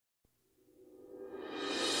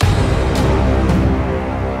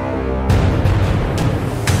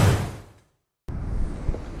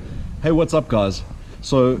Hey, what's up guys?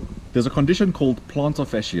 So there's a condition called plantar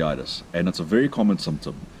fasciitis, and it's a very common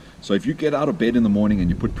symptom. So if you get out of bed in the morning and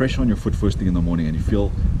you put pressure on your foot first thing in the morning and you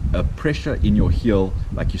feel a pressure in your heel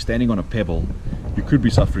like you're standing on a pebble, you could be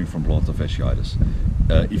suffering from plantar fasciitis.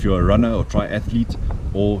 If you're a runner or triathlete,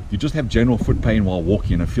 or you just have general foot pain while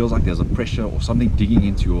walking and it feels like there's a pressure or something digging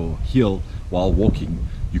into your heel while walking,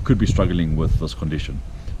 you could be struggling with this condition.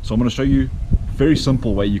 So I'm going to show you a very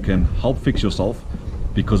simple way you can help fix yourself,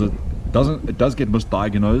 because it does get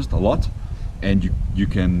misdiagnosed a lot, and you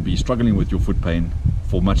can be struggling with your foot pain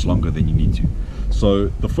for much longer than you need to. So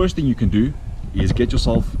the first thing you can do is get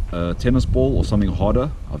yourself a tennis ball or something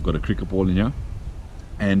harder. I've got a cricket ball in here,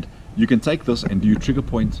 and you can take this and do trigger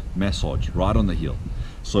point massage right on the heel.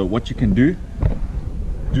 So what you can do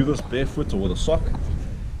this barefoot or with a sock,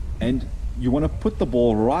 and you want to put the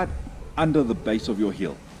ball right under the base of your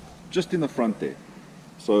heel, just in the front there.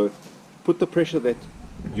 So put the pressure that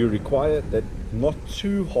you require, that not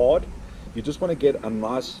too hard. You just want to get a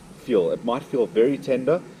nice feel. It might feel very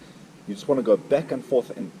tender. You just want to go back and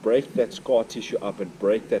forth and break that scar tissue up and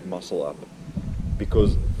break that muscle up,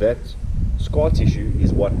 because that scar tissue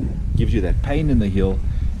is what gives you that pain in the heel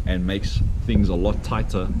and makes things a lot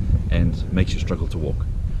tighter and makes you struggle to walk.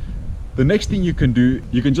 The next thing you can do,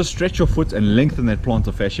 you can just stretch your foot and lengthen that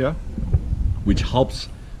plantar fascia, which helps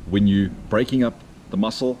when you're breaking up the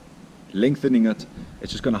muscle, lengthening it.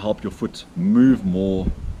 It's just going to help your foot move more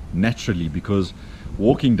naturally, because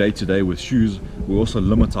walking day to day with shoes, we also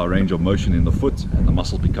limit our range of motion in the foot and the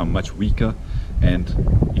muscles become much weaker. And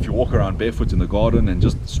if you walk around barefoot in the garden and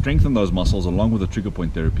just strengthen those muscles along with the trigger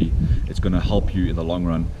point therapy, it's going to help you in the long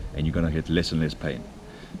run, and you're going to get less and less pain.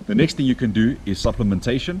 The next thing you can do is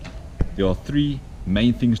supplementation. There are three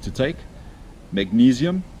main things to take.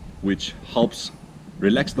 Magnesium, which helps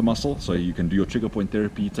relax the muscle, so you can do your trigger point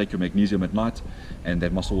therapy, take your magnesium at night, and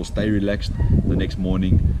that muscle will stay relaxed. The next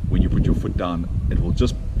morning when you put your foot down, it will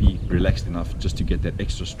just be relaxed enough just to get that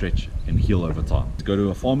extra stretch and heal over time. Go to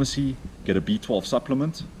a pharmacy, get a B12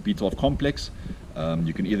 supplement, B12 complex.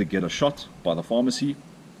 You can either get a shot by the pharmacy,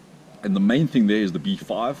 and the main thing there is the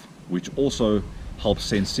B5, which also helps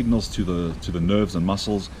send signals to the nerves and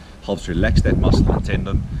muscles, helps relax that muscle and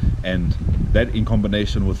tendon, and that in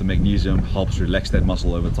combination with the magnesium helps relax that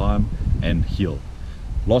muscle over time and heal.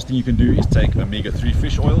 Last thing you can do is take omega-3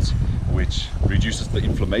 fish oils, which reduces the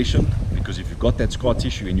inflammation, because if you've got that scar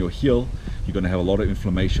tissue in your heel, you're going to have a lot of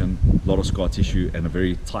inflammation, a lot of scar tissue, and a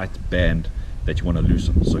very tight band that you want to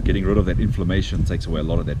loosen. So getting rid of that inflammation takes away a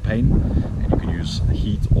lot of that pain, and you can use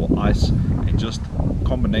heat or ice, and just a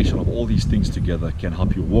combination of all these things together can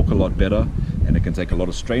help you walk a lot better, and it can take a lot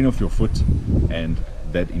of strain off your foot, and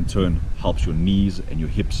that in turn helps your knees and your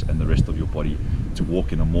hips and the rest of your body to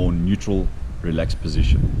walk in a more neutral, relaxed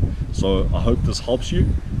position. So I hope this helps you,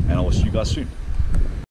 and I will see you guys soon.